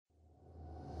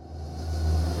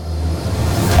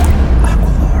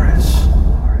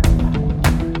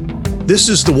This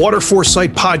is the Water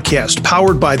Foresight Podcast,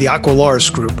 powered by the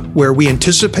Aqualaris Group, where we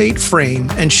anticipate, frame,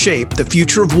 and shape the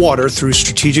future of water through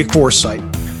strategic foresight.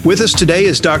 With us today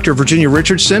is Dr. Virginia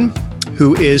Richardson,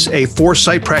 who is a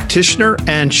foresight practitioner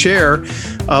and chair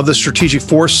of the Strategic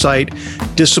Foresight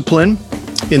discipline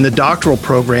in the Doctoral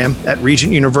program at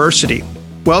Regent University.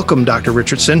 Welcome, Dr.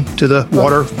 Richardson, to the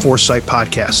Water Foresight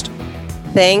Podcast.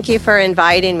 Thank you for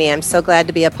inviting me. I'm so glad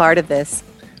to be a part of this.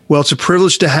 Well, it's a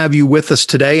privilege to have you with us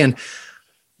today. And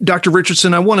Dr.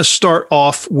 Richardson, I want to start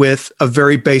off with a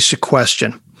very basic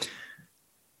question.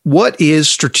 What is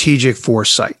strategic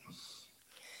foresight?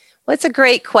 Well, it's a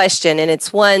great question, and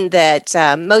it's one that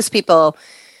most people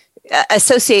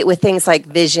associate with things like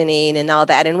visioning and all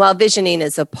that. And while visioning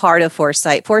is a part of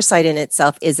foresight, foresight in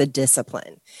itself is a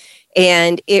discipline.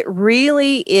 And it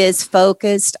really is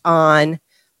focused on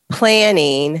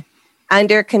planning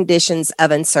under conditions of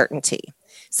uncertainty.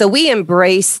 So we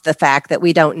embrace the fact that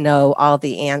we don't know all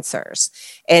the answers,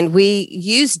 and we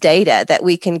use data that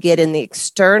we can get in the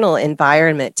external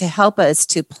environment to help us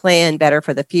to plan better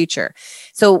for the future.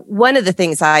 So one of the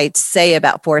things I say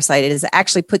about foresight is it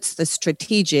actually puts the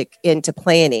strategic into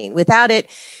planning. Without it,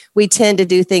 we tend to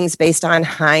do things based on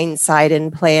hindsight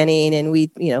and planning, and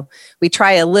we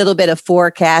try a little bit of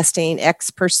forecasting.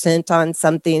 X% on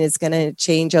something is going to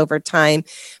change over time.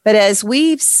 But as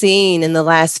we've seen in the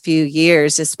last few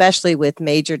years, especially with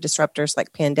major disruptors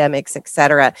like pandemics, et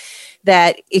cetera,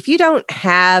 that if you don't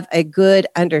have a good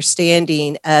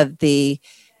understanding of the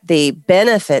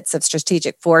benefits of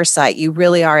strategic foresight, you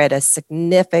really are at a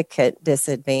significant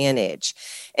disadvantage.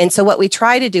 And so what we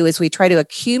try to do is we try to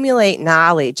accumulate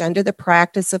knowledge under the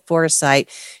practice of foresight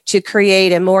to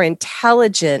create a more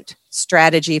intelligent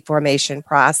strategy formation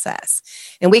process.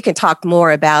 And we can talk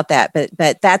more about that,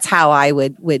 but that's how I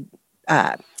would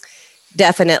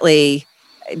definitely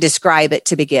describe it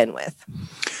to begin with.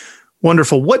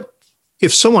 Wonderful. What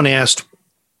if someone asked,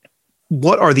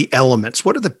 what are the elements?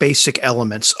 What are the basic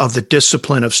elements of the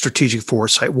discipline of strategic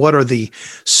foresight? What are the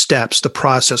steps, the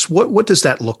process? What does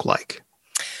that look like?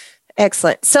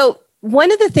 Excellent. So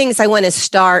one of the things I want to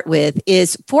start with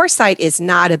is foresight is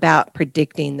not about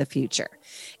predicting the future.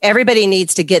 Everybody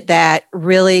needs to get that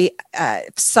really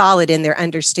solid in their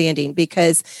understanding,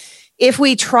 because if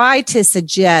we try to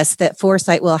suggest that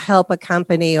foresight will help a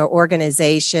company or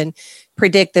organization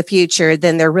predict the future,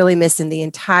 then they're really missing the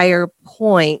entire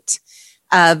point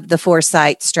of the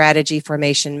foresight strategy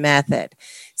formation method.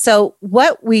 So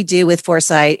what we do with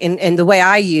foresight, and the way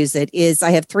I use it, is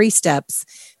I have 3 steps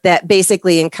that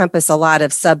basically encompass a lot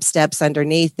of sub-steps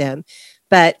underneath them.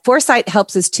 But foresight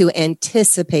helps us to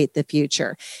anticipate the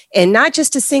future, and not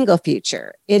just a single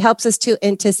future. It helps us to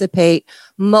anticipate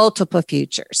multiple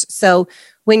futures. So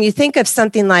when you think of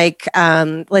something like,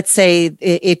 let's say,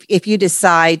 if you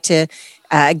decide to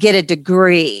get a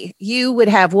degree, you would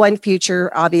have one future,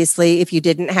 obviously, if you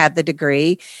didn't have the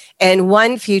degree, and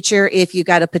one future if you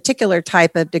got a particular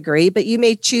type of degree, but you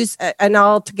may choose an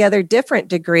altogether different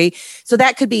degree. So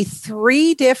that could be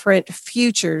 3 different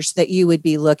futures that you would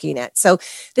be looking at. So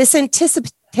this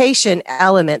anticipation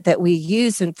element that we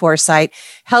use in foresight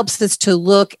helps us to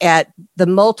look at the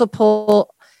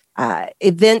multiple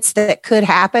events that could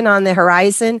happen on the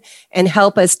horizon and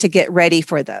help us to get ready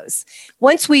for those.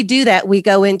 Once we do that, we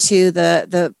go into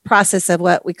the process of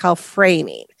what we call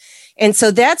framing. And so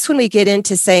that's when we get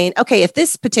into saying, okay, if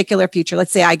this particular future,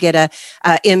 let's say I get a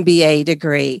MBA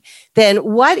degree, then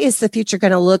what is the future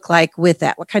going to look like with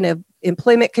that? What kind of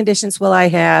employment conditions will I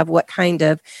have? What kind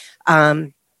of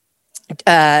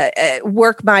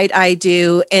work might I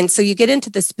do? And so you get into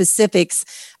the specifics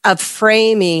of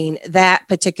framing that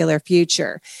particular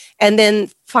future. And then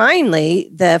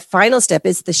finally, the final step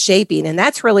is the shaping. And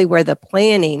that's really where the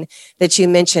planning that you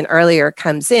mentioned earlier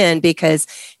comes in, because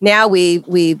now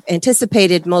we've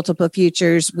anticipated multiple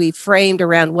futures. We framed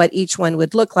around what each one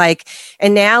would look like.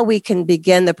 And now we can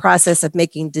begin the process of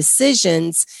making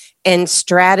decisions and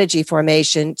strategy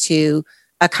formation to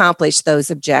accomplish those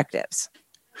objectives.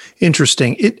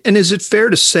 Interesting. And is it fair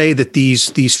to say that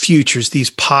these futures, these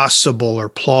possible or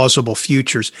plausible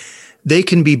futures, they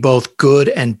can be both good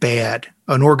and bad?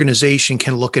 An organization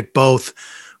can look at both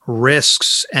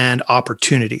risks and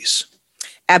opportunities.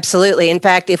 Absolutely. In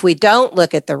fact, if we don't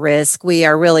look at the risk, we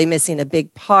are really missing a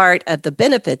big part of the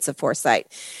benefits of foresight.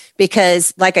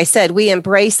 Because, like I said, we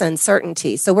embrace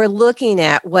uncertainty. So we're looking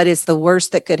at what is the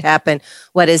worst that could happen,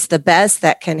 what is the best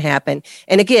that can happen.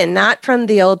 And again, not from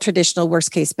the old traditional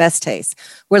worst case, best case.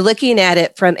 We're looking at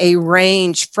it from a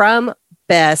range from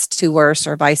best to worse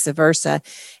or vice versa,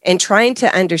 and trying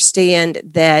to understand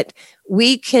that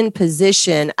we can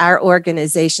position our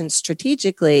organization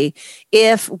strategically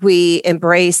if we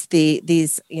embrace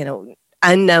these,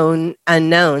 unknown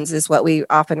unknowns is what we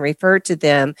often refer to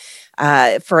them.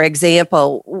 For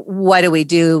example, what do we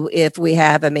do if we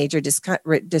have a major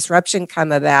disruption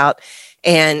come about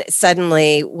and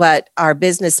suddenly what our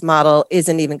business model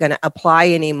isn't even going to apply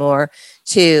anymore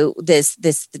to this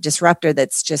disruptor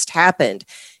that's just happened?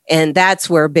 And that's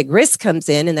where big risk comes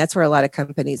in, and that's where a lot of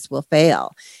companies will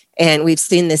fail. And we've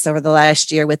seen this over the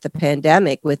last year with the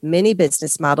pandemic, with many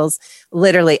business models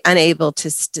literally unable to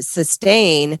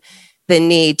sustain the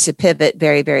need to pivot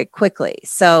very, very quickly.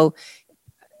 So,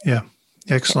 yeah,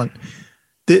 excellent.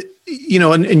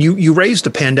 And you raised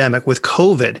the pandemic with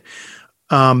COVID.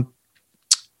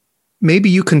 Maybe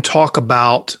you can talk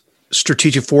about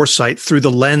strategic foresight through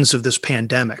the lens of this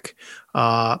pandemic,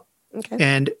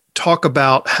 and talk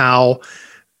about how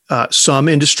some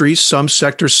industries, some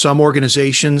sectors, some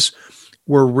organizations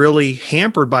were really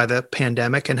hampered by the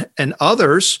pandemic, and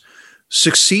others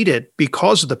succeeded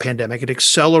because of the pandemic. It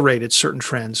accelerated certain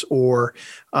trends, or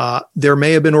there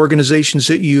may have been organizations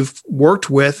that you've worked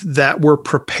with that were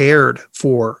prepared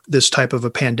for this type of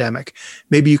a pandemic.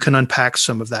 Maybe you can unpack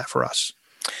some of that for us.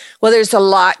 Well, there's a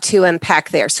lot to unpack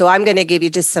there. So I'm going to give you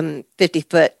just some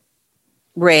 50-foot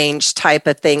range type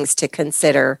of things to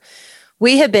consider.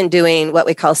 We have been doing what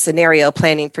we call scenario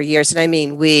planning for years. And I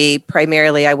mean,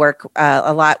 I work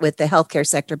a lot with the healthcare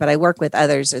sector, but I work with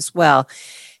others as well.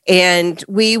 And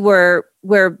we're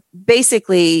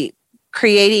basically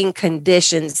creating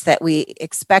conditions that we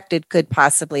expected could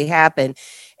possibly happen.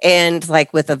 And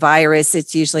like with a virus,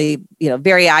 it's usually,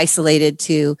 very isolated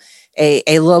to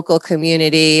a local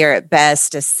community, or at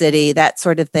best a city, that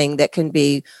sort of thing that can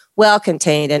be well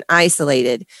contained and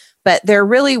isolated. But there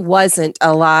really wasn't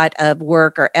a lot of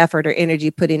work or effort or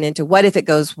energy putting into what if it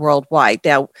goes worldwide.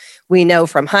 Now, we know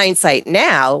from hindsight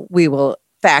now, we will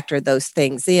factor those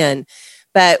things in.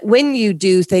 But when you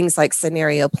do things like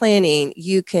scenario planning,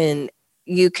 you can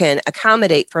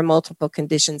accommodate for multiple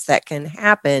conditions that can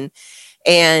happen.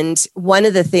 And one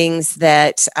of the things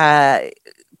that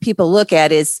people look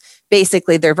at is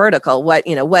basically their vertical. What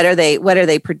are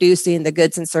they producing, the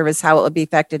goods and service, how it would be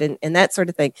affected, and that sort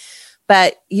of thing.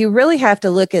 But you really have to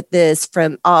look at this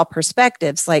from all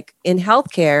perspectives. Like in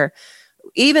healthcare,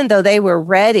 even though they were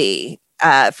ready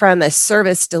from a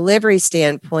service delivery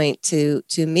standpoint to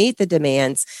meet the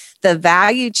demands, the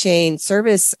value chain,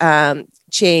 service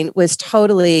chain was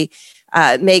totally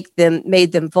made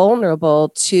them vulnerable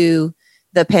to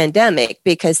the pandemic,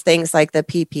 because things like the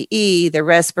PPE, the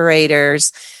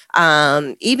respirators,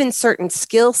 even certain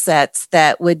skill sets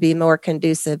that would be more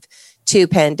conducive to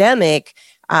pandemic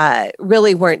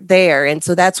really weren't there. And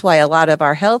so that's why a lot of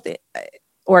our health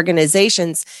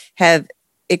organizations have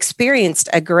experienced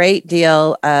a great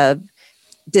deal of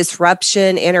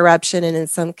disruption, interruption, and in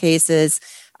some cases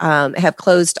have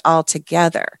closed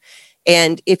altogether.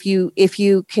 And if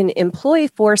you can employ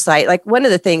foresight, like one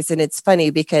of the things, and it's funny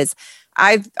because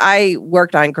I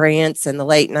worked on grants in the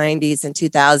late 90s and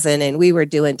 2000, and we were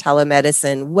doing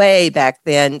telemedicine way back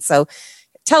then. So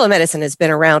telemedicine has been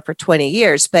around for 20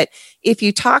 years, but if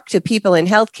you talk to people in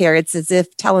healthcare, it's as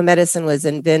if telemedicine was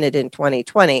invented in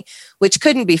 2020, which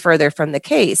couldn't be further from the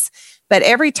case. But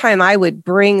every time I would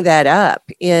bring that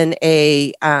up in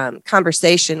a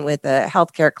conversation with a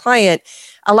healthcare client,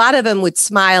 a lot of them would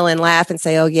smile and laugh and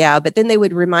say, oh, yeah. But then they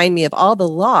would remind me of all the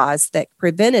laws that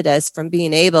prevented us from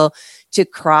being able to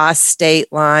cross state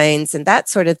lines and that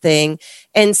sort of thing.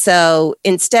 And so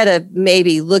instead of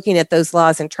maybe looking at those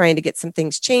laws and trying to get some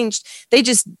things changed, they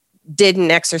just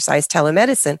didn't exercise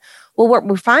telemedicine. Well, what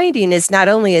we're finding is not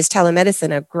only is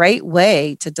telemedicine a great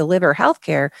way to deliver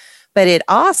healthcare, but it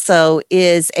also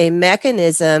is a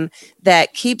mechanism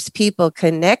that keeps people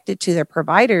connected to their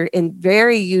provider in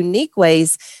very unique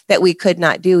ways that we could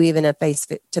not do even in a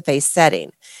face-to-face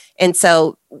setting. And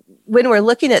so when we're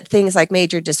looking at things like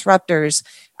major disruptors,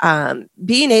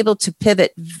 being able to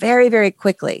pivot very, very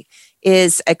quickly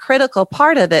is a critical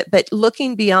part of it. But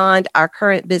looking beyond our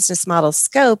current business model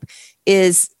scope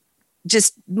is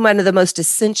just one of the most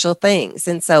essential things.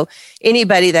 And so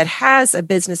anybody that has a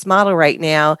business model right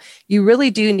now, you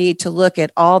really do need to look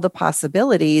at all the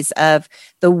possibilities of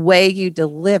the way you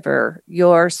deliver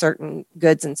your certain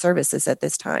goods and services at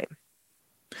this time.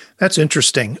 That's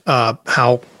interesting,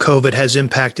 how COVID has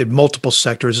impacted multiple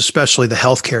sectors, especially the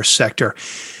healthcare sector.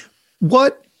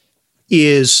 What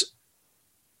is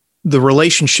the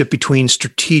relationship between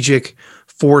strategic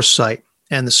foresight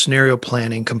and the scenario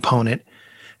planning component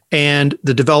and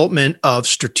the development of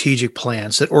strategic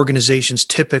plans that organizations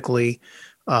typically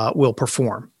will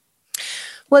perform?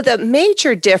 Well, the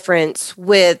major difference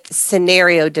with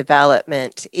scenario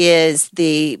development is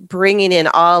the bringing in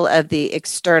all of the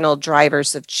external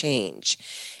drivers of change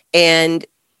and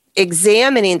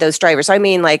examining those drivers. I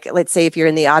mean, like, let's say if you're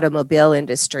in the automobile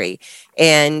industry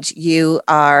and you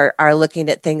are looking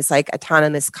at things like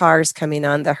autonomous cars coming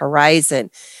on the horizon,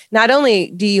 not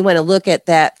only do you want to look at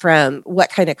that from what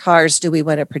kind of cars do we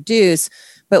want to produce,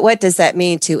 but what does that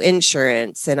mean to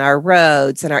insurance and our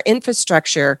roads and our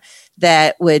infrastructure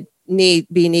that would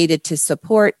be needed to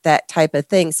support that type of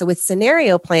thing. So with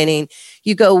scenario planning,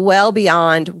 you go well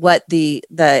beyond what the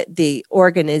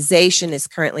organization is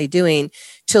currently doing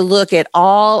to look at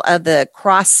all of the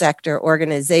cross-sector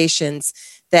organizations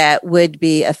that would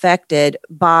be affected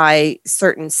by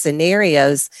certain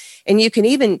scenarios. And you can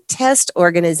even test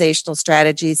organizational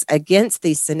strategies against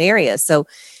these scenarios. So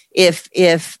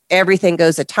if everything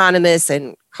goes autonomous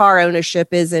and car ownership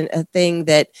isn't a thing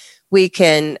that we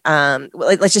can,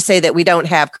 let's just say that we don't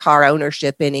have car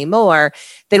ownership anymore,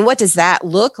 then what does that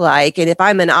look like? And if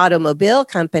I'm an automobile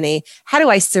company, how do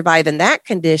I survive in that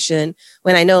condition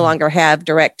when I no longer have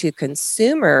direct to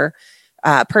consumer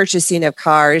purchasing of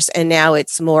cars? And now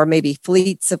it's more maybe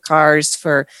fleets of cars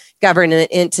for government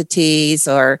entities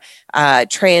or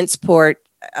transport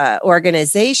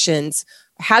organizations.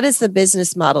 How does the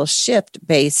business model shift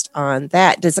based on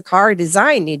that? Does the car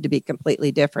design need to be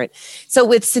completely different? So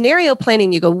with scenario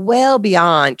planning, you go well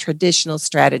beyond traditional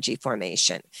strategy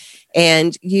formation.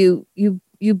 And you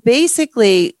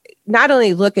basically not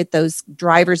only look at those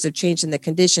drivers of change in the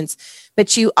conditions,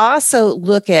 but you also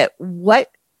look at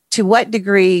to what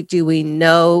degree do we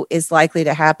know is likely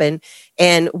to happen,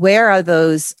 and where are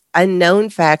those unknown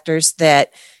factors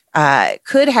that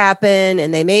could happen,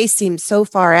 and they may seem so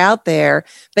far out there,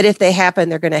 but if they happen,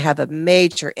 they're going to have a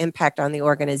major impact on the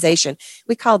organization.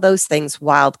 We call those things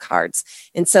wild cards.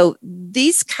 And so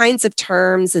these kinds of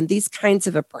terms and these kinds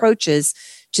of approaches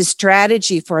to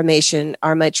strategy formation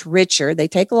are much richer. They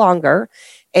take longer,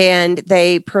 and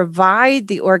they provide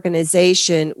the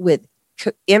organization with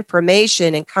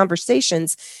information and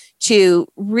conversations to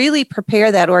really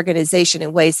prepare that organization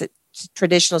in ways that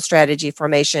traditional strategy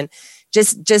formation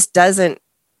just doesn't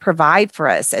provide for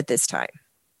us at this time.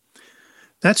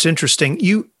 That's interesting.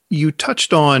 You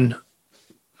touched on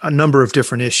a number of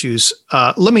different issues.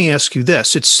 Let me ask you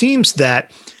this. It seems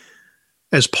that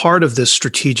as part of this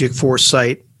strategic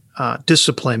foresight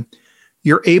discipline,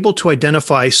 you're able to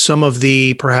identify some of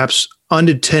the perhaps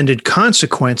unintended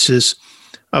consequences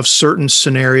of certain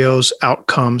scenarios,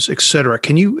 outcomes, et cetera.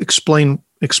 Can you explain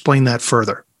that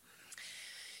further?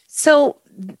 So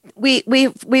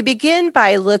we begin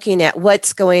by looking at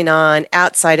what's going on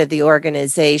outside of the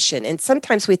organization. And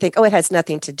sometimes we think, it has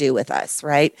nothing to do with us,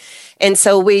 right? And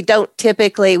so we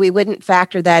wouldn't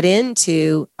factor that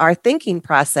into our thinking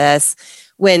process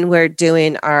when we're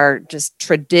doing our just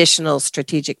traditional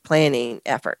strategic planning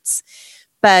efforts.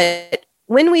 But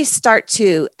when we start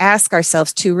to ask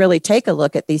ourselves to really take a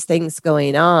look at these things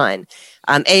going on,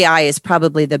 AI is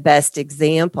probably the best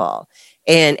example.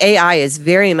 And AI is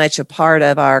very much a part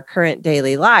of our current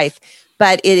daily life,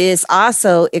 but it is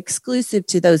also exclusive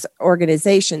to those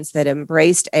organizations that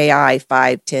embraced AI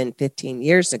 5, 10, 15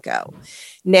 years ago.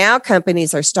 Now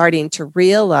companies are starting to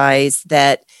realize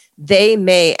that they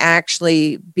may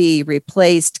actually be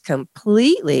replaced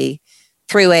completely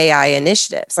through AI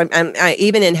initiatives.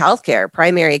 Even in healthcare,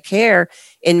 primary care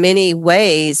in many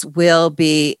ways will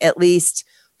be at least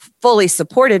fully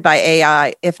supported by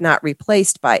AI, if not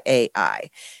replaced by AI.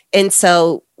 And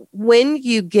so when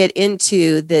you get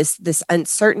into this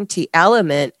uncertainty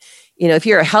element, if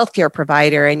you're a healthcare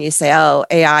provider and you say,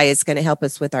 AI is going to help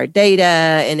us with our data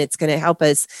and it's going to help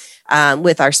us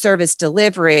with our service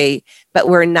delivery, but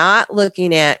we're not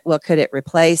looking at, could it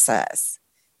replace us?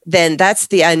 Then that's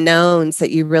the unknowns that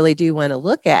you really do want to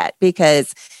look at,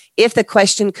 because if the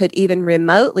question could even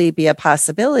remotely be a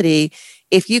possibility,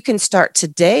 if you can start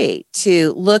today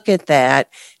to look at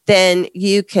that, then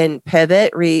you can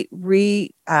pivot,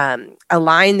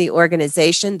 align the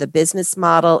organization, the business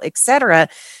model, et cetera,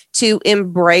 to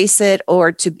embrace it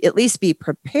or to at least be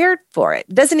prepared for it.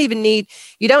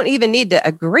 You don't even need to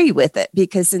agree with it,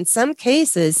 because in some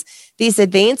cases, these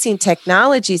advancing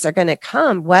technologies are going to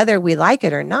come whether we like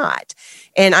it or not.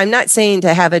 And I'm not saying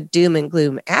to have a doom and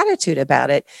gloom attitude about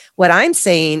it. What I'm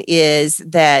saying is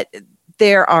that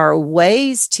there are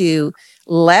ways to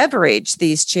leverage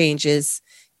these changes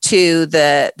to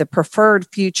the preferred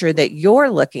future that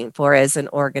you're looking for as an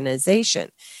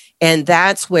organization. And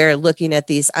that's where looking at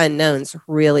these unknowns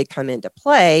really come into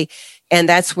play. And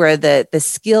that's where the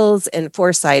skills and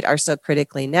foresight are so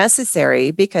critically necessary,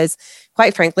 because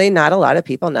quite frankly, not a lot of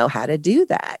people know how to do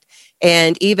that.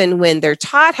 And even when they're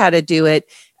taught how to do it,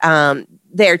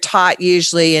 they're taught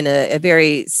usually in a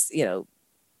very,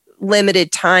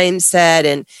 limited time set,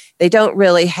 and they don't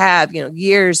really have,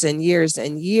 years and years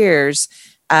and years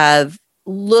of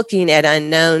looking at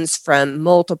unknowns from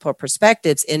multiple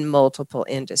perspectives in multiple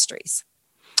industries.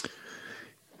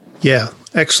 Yeah,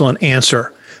 excellent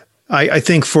answer. I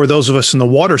think for those of us in the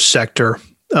water sector,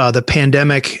 the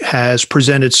pandemic has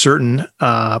presented certain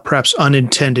perhaps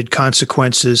unintended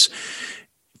consequences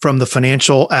from the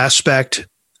financial aspect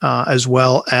as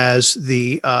well as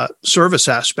the service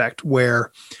aspect,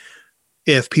 where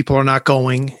if people are not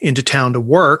going into town to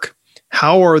work,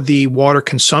 how are the water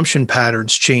consumption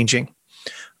patterns changing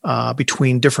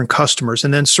between different customers?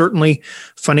 And then certainly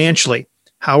financially,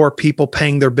 how are people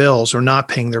paying their bills or not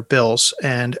paying their bills?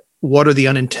 And what are the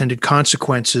unintended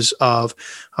consequences of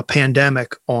a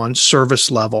pandemic on service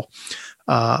level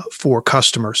for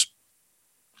customers?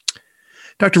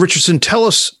 Dr. Richardson, tell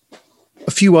us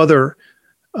a few other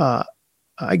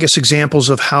examples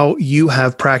of how you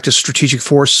have practiced strategic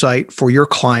foresight for your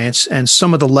clients and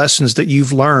some of the lessons that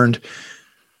you've learned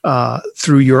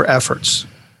through your efforts.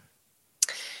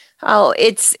 Oh,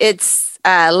 it's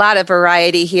a lot of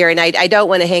variety here, and I don't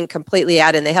want to hang completely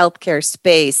out in the healthcare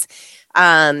space.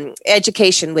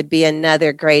 Education would be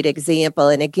another great example.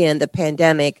 And again, the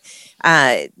pandemic,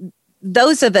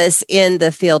 those of us in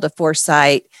the field of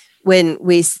foresight, when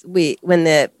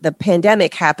the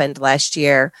pandemic happened last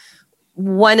year,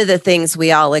 one of the things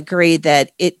we all agreed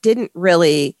that it didn't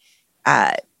really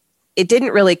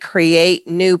create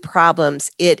new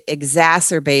problems. It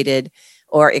exacerbated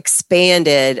or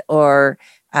expanded or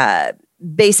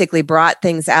basically brought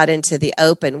things out into the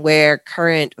open where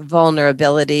current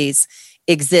vulnerabilities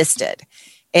existed.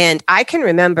 And I can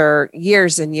remember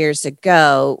years and years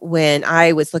ago when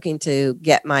I was looking to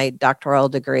get my doctoral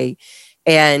degree.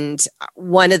 And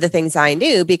one of the things I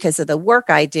knew because of the work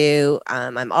I do,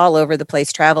 I'm all over the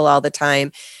place, travel all the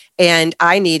time. And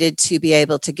I needed to be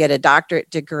able to get a doctorate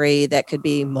degree that could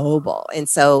be mobile. And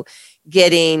so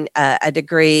getting a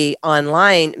degree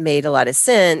online made a lot of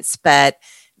sense, but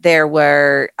there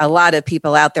were a lot of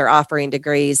people out there offering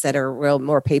degrees that are real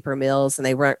more paper mills, and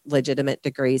they weren't legitimate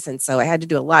degrees. And so I had to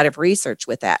do a lot of research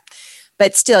with that.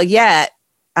 But still, yet,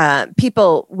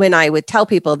 people, when I would tell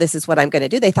people this is what I'm going to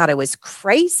do, they thought I was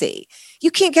crazy.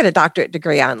 You can't get a doctorate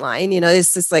degree online.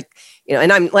 It's just like,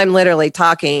 and I'm literally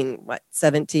talking,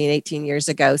 17, 18 years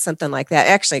ago, something like that.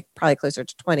 Actually, probably closer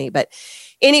to 20. But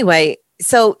anyway,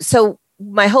 so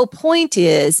my whole point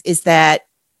is that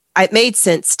it made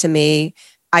sense to me.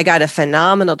 I got a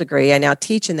phenomenal degree. I now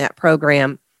teach in that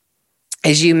program,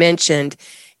 as you mentioned.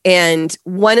 And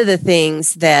one of the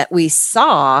things that we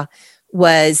saw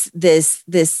was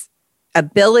this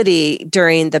ability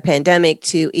during the pandemic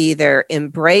to either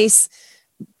embrace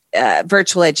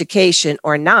virtual education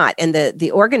or not. And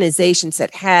the organizations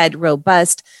that had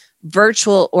robust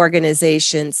virtual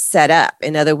organizations set up,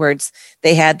 in other words,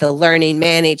 they had the learning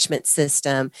management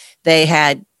system, they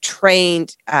had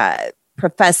trained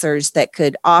professors that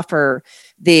could offer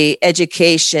the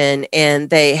education, and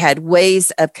they had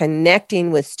ways of connecting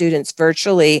with students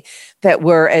virtually that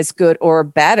were as good or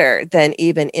better than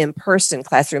even in-person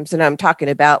classrooms. And I'm talking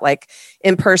about like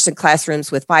in-person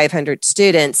classrooms with 500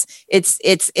 students.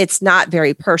 It's not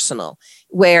very personal.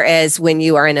 Whereas when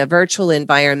you are in a virtual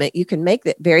environment, you can make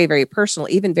it very, very personal,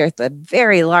 even with a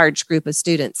very large group of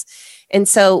students. And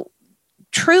so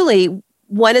truly,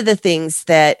 one of the things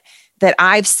that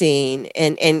I've seen,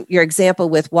 and your example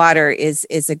with water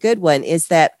is a good one, is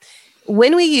that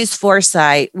when we use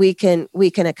foresight, we can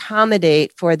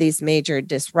accommodate for these major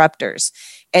disruptors.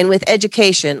 And with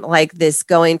education, like this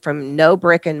going from no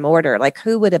brick and mortar, like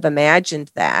who would have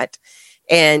imagined that?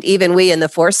 And even we in the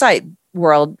foresight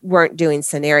world weren't doing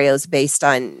scenarios based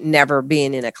on never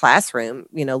being in a classroom,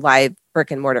 live brick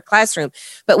and mortar classroom.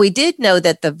 But we did know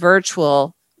that the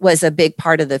virtual was a big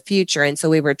part of the future. And so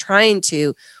we were trying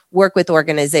to work with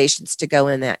organizations to go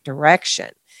in that direction.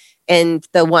 And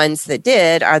the ones that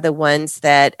did are the ones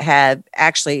that have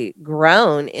actually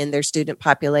grown in their student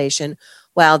population,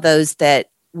 while those that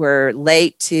were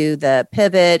late to the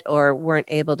pivot or weren't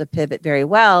able to pivot very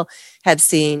well have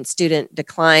seen student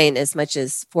decline as much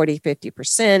as 40,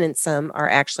 50%, and some are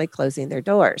actually closing their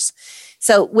doors.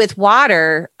 So with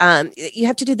water, you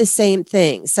have to do the same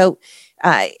thing. So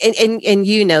and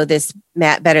you know this,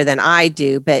 Matt, better than I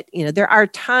do, but there are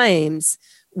times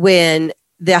when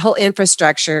the whole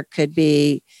infrastructure could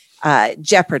be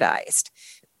jeopardized.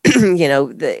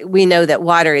 we know that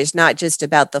water is not just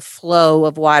about the flow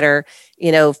of water,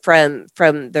 from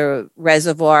the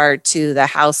reservoir to the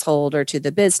household or to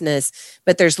the business,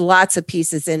 but there's lots of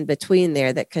pieces in between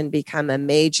there that can become a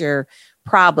major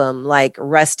problem, like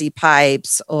rusty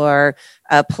pipes or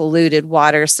a polluted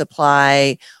water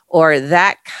supply or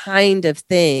that kind of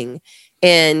thing.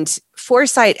 And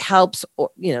foresight helps,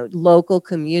 local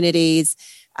communities,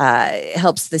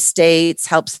 helps the states,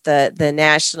 helps the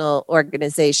national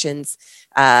organizations,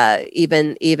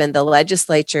 even the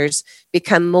legislatures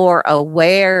become more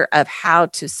aware of how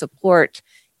to support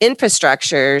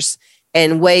infrastructures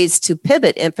and ways to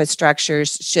pivot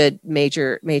infrastructures should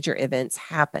major events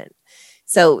happen.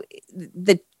 So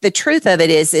the truth of it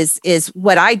is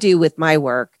what I do with my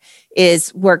work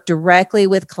is work directly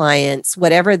with clients,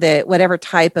 whatever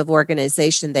type of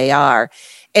organization they are.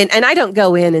 And I don't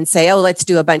go in and say, oh, let's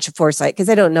do a bunch of foresight, because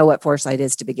I don't know what foresight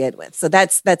is to begin with. So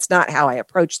that's not how I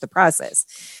approach the process.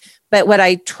 But what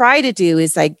I try to do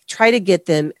is I try to get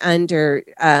them under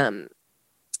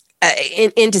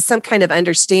into some kind of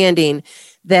understanding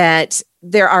that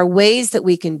there are ways that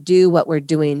we can do what we're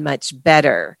doing much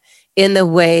better in the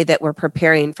way that we're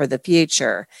preparing for the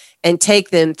future, and take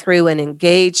them through an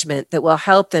engagement that will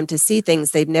help them to see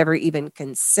things they've never even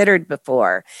considered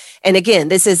before. And again,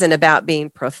 this isn't about being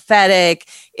prophetic.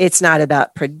 It's not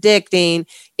about predicting.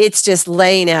 It's just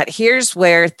laying out, here's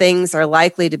where things are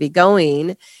likely to be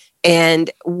going, and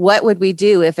what would we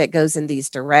do if it goes in these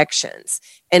directions?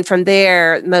 And from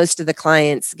there, most of the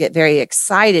clients get very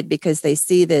excited because they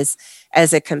see this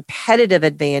as a competitive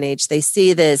advantage. They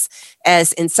see this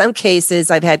as, in some cases,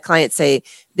 I've had clients say,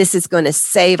 this is going to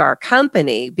save our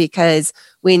company because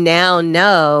we now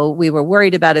know we were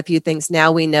worried about a few things.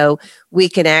 Now we know we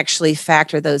can actually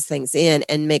factor those things in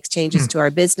and make changes to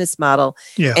our business model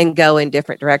and go in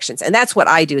different directions. And that's what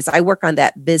I do, is I work on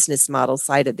that business model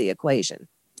side of the equation.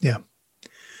 Yeah.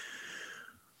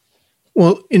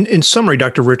 Well, in summary,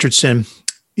 Dr. Richardson,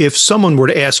 if someone were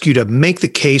to ask you to make the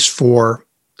case for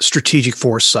strategic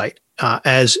foresight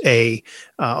as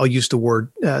I'll use the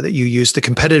word that you use, the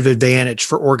competitive advantage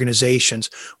for organizations,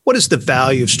 what is the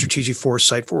value of strategic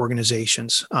foresight for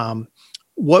organizations?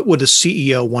 What would a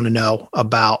CEO want to know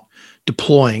about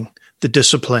deploying the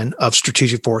discipline of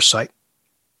strategic foresight?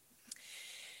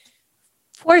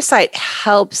 Foresight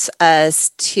helps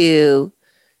us to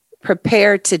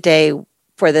prepare today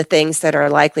for the things that are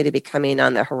likely to be coming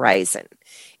on the horizon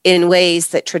in ways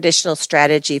that traditional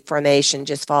strategy formation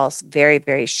just falls very,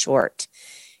 very short.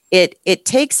 It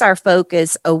takes our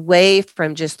focus away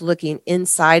from just looking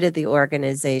inside of the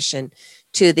organization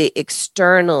to the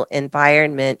external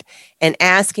environment and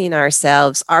asking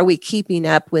ourselves, are we keeping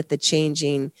up with the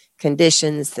changing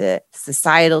conditions, the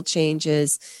societal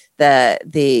changes,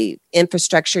 the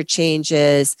infrastructure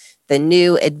changes, the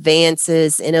new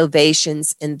advances,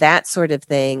 innovations, and that sort of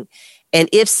thing? And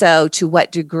if so, to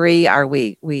what degree are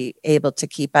we able to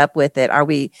keep up with it? Are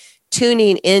we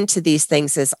tuning into these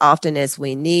things as often as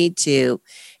we need to?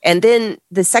 And then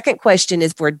the second question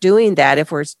is, if we're doing that,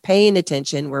 if we're paying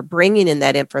attention, we're bringing in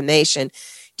that information,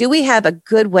 do we have a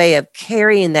good way of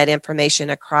carrying that information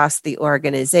across the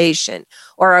organization?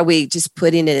 Or are we just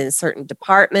putting it in certain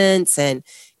departments and,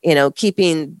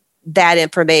 keeping that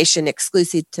information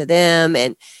exclusive to them?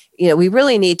 And, we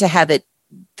really need to have it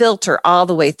filter all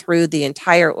the way through the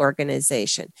entire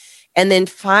organization. And then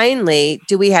finally,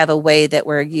 do we have a way that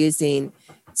we're using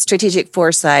strategic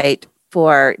foresight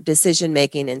for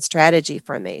decision-making and strategy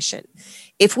formation?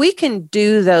 If we can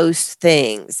do those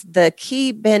things, the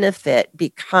key benefit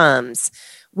becomes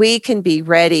we can be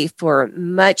ready for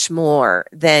much more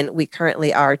than we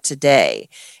currently are today.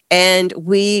 And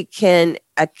we can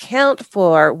account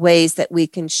for ways that we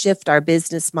can shift our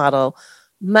business model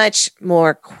much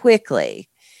more quickly.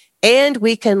 And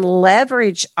we can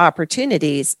leverage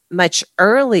opportunities much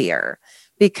earlier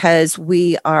because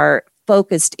we are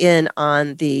focused in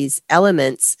on these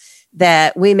elements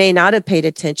that we may not have paid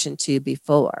attention to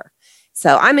before.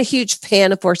 So I'm a huge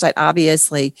fan of foresight,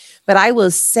 obviously, but I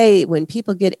will say when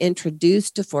people get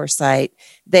introduced to foresight,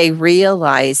 they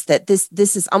realize that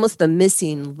this is almost the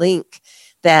missing link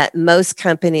that most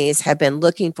companies have been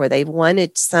looking for. They've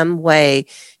wanted some way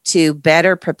to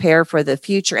better prepare for the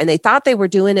future. And they thought they were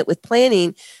doing it with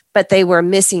planning, but they were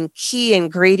missing key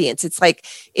ingredients. It's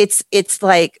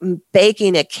like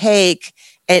baking a cake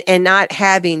and not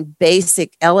having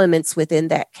basic elements within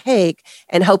that cake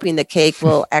and hoping the cake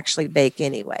will actually bake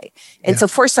anyway. And so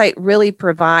foresight really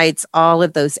provides all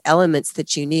of those elements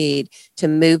that you need to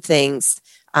move things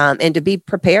and to be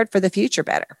prepared for the future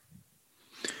better.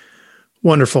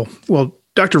 Wonderful. Well,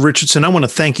 Dr. Richardson, I want to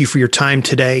thank you for your time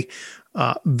today.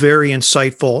 Very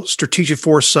insightful. Strategic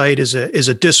foresight is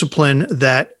a discipline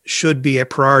that should be a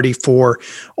priority for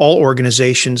all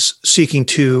organizations seeking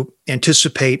to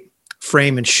anticipate,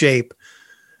 frame, and shape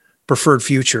preferred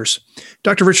futures.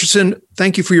 Dr. Richardson,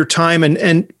 thank you for your time.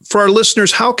 And for our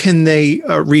listeners, how can they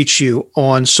reach you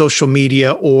on social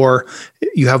media, or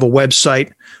you have a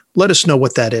website? Let us know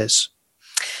what that is.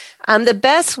 The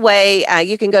best way,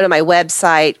 you can go to my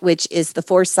website, which is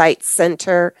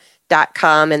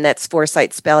theforesightcenter.com, and that's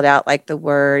foresight spelled out like the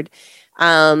word.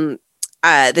 The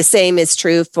same is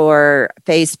true for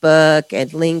Facebook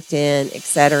and LinkedIn,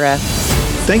 etc.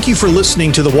 Thank you for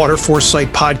listening to the Water Foresight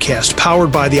Podcast,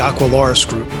 powered by the Aqualaris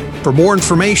Group. For more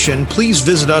information, please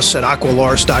visit us at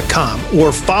aqualaris.com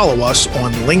or follow us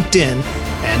on LinkedIn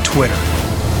and Twitter.